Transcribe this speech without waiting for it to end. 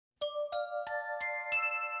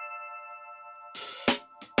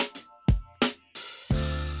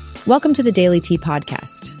Welcome to the Daily Tea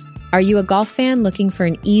Podcast. Are you a golf fan looking for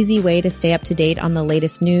an easy way to stay up to date on the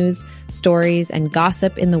latest news, stories, and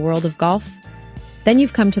gossip in the world of golf? Then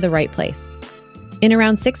you've come to the right place. In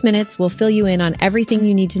around 6 minutes, we'll fill you in on everything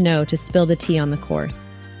you need to know to spill the tea on the course.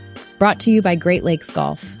 Brought to you by Great Lakes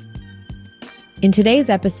Golf. In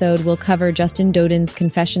today's episode, we'll cover Justin Doeden's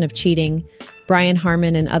confession of cheating, Brian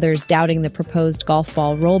Harman and others doubting the proposed golf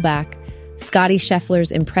ball rollback, Scottie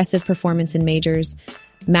Scheffler's impressive performance in majors,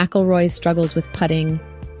 McIlroy's struggles with putting,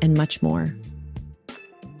 and much more.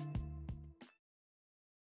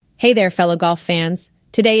 Hey there, fellow golf fans.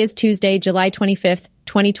 Today is Tuesday, July 25th,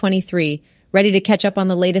 2023. Ready to catch up on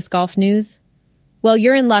the latest golf news? Well,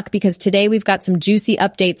 you're in luck because today we've got some juicy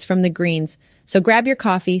updates from the greens. So grab your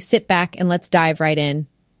coffee, sit back, and let's dive right in.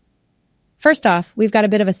 First off, we've got a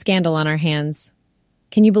bit of a scandal on our hands.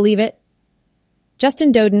 Can you believe it?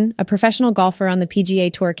 Justin Doeden, a professional golfer on the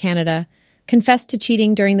PGA Tour Canada, confessed to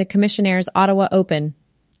cheating during the Commissionaire's Ottawa Open.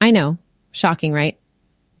 I know. Shocking, right?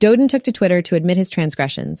 Doeden took to Twitter to admit his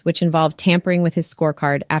transgressions, which involved tampering with his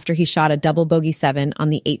scorecard after he shot a double bogey 7 on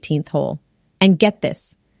the 18th hole. And get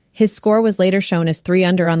this, his score was later shown as 3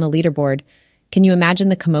 under on the leaderboard. Can you imagine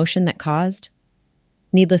the commotion that caused?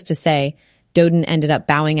 Needless to say, Doeden ended up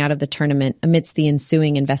bowing out of the tournament amidst the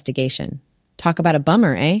ensuing investigation. Talk about a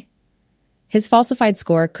bummer, eh? His falsified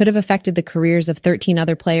score could have affected the careers of 13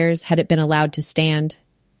 other players had it been allowed to stand.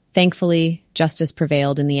 Thankfully, justice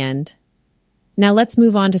prevailed in the end. Now let's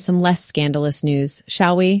move on to some less scandalous news,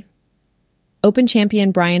 shall we? Open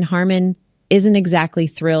champion Brian Harman isn't exactly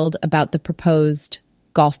thrilled about the proposed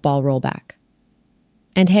golf ball rollback.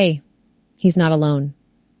 And hey, he's not alone.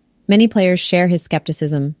 Many players share his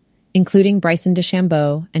skepticism, including Bryson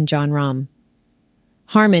DeChambeau and Jon Rahm.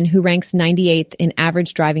 Harman, who ranks 98th in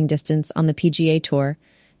average driving distance on the PGA Tour,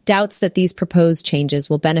 doubts that these proposed changes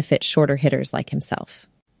will benefit shorter hitters like himself.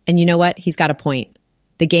 And you know what? He's got a point.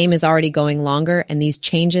 The game is already going longer, and these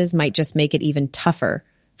changes might just make it even tougher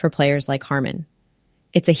for players like Harman.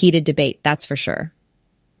 It's a heated debate, that's for sure.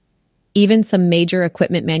 Even some major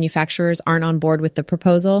equipment manufacturers aren't on board with the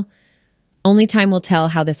proposal. Only time will tell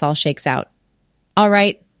how this all shakes out. All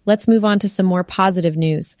right, let's move on to some more positive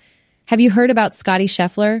news. Have you heard about Scottie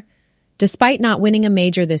Scheffler? Despite not winning a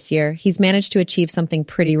major this year, he's managed to achieve something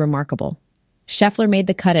pretty remarkable. Scheffler made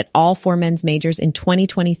the cut at all 4 men's majors in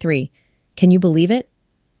 2023. Can you believe it?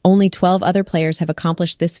 Only 12 other players have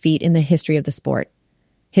accomplished this feat in the history of the sport.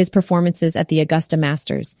 His performances at the Augusta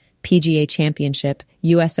Masters, PGA Championship,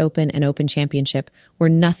 US Open, and Open Championship were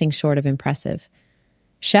nothing short of impressive.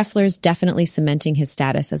 Scheffler's definitely cementing his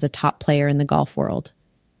status as a top player in the golf world.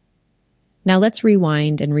 Now let's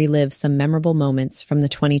rewind and relive some memorable moments from the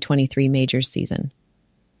 2023 Majors season.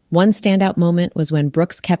 One standout moment was when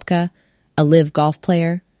Brooks Koepka, a LIV golf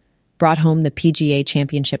player, brought home the PGA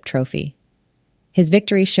Championship trophy. His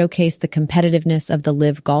victory showcased the competitiveness of the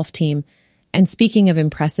LIV golf team, and speaking of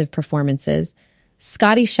impressive performances,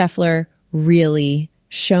 Scottie Scheffler really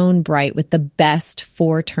shone bright with the best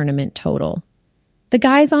 4-tournament total. The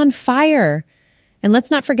guy's on fire! And let's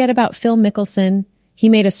not forget about Phil Mickelson. He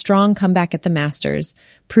made a strong comeback at the Masters,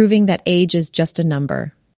 proving that age is just a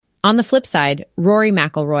number. On the flip side, Rory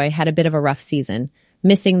McIlroy had a bit of a rough season,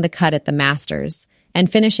 missing the cut at the Masters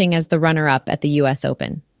and finishing as the runner-up at the US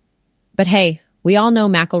Open. But hey, we all know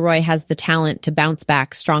McIlroy has the talent to bounce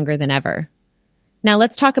back stronger than ever. Now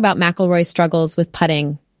let's talk about McIlroy's struggles with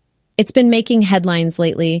putting. It's been making headlines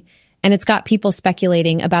lately, and it's got people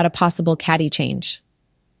speculating about a possible caddy change.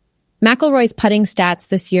 McIlroy's putting stats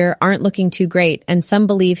this year aren't looking too great, and some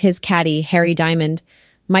believe his caddy, Harry Diamond,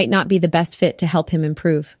 might not be the best fit to help him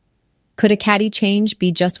improve. Could a caddy change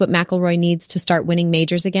be just what McIlroy needs to start winning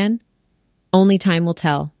majors again? Only time will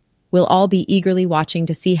tell. We'll all be eagerly watching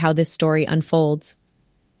to see how this story unfolds.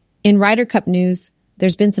 In Ryder Cup news,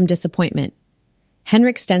 there's been some disappointment.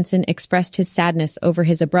 Henrik Stenson expressed his sadness over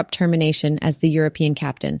his abrupt termination as the European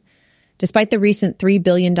captain. Despite the recent $3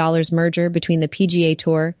 billion merger between the PGA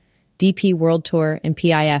Tour, DP World Tour, and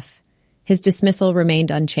PIF, his dismissal remained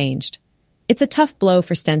unchanged. It's a tough blow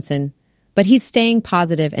for Stenson, but he's staying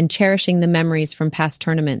positive and cherishing the memories from past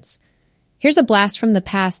tournaments. Here's a blast from the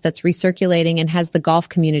past that's recirculating and has the golf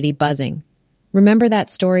community buzzing. Remember that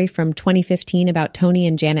story from 2015 about Tony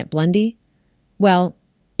and Janet Blundy? Well,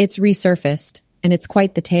 it's resurfaced, and it's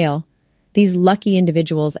quite the tale. These lucky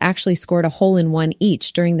individuals actually scored a hole-in-one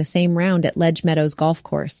each during the same round at Ledge Meadows Golf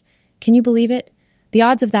Course. Can you believe it? The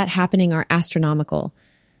odds of that happening are astronomical.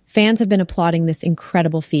 Fans have been applauding this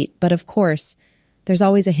incredible feat, but of course, there's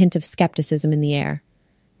always a hint of skepticism in the air.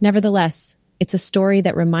 Nevertheless, it's a story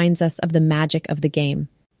that reminds us of the magic of the game.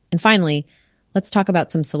 And finally, let's talk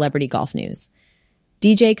about some celebrity golf news.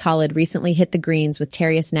 DJ Khaled recently hit the greens with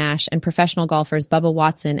Terrius Nash and professional golfers Bubba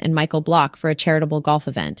Watson and Michael Block for a charitable golf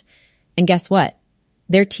event. And guess what?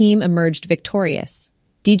 Their team emerged victorious.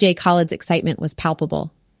 DJ Khaled's excitement was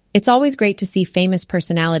palpable. It's always great to see famous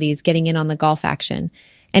personalities getting in on the golf action,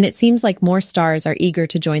 and it seems like more stars are eager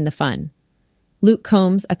to join the fun. Luke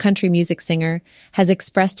Combs, a country music singer, has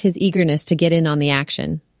expressed his eagerness to get in on the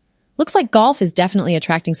action. Looks like golf is definitely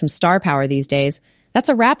attracting some star power these days. That's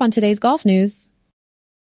a wrap on today's golf news.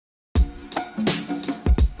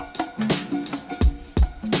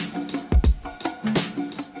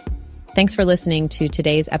 Thanks for listening to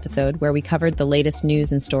today's episode where we covered the latest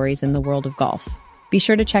news and stories in the world of golf. Be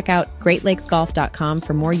sure to check out GreatLakesGolf.com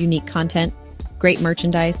for more unique content, great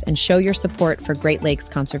merchandise, and show your support for Great Lakes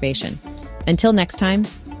conservation. Until next time,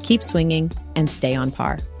 keep swinging and stay on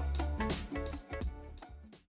par.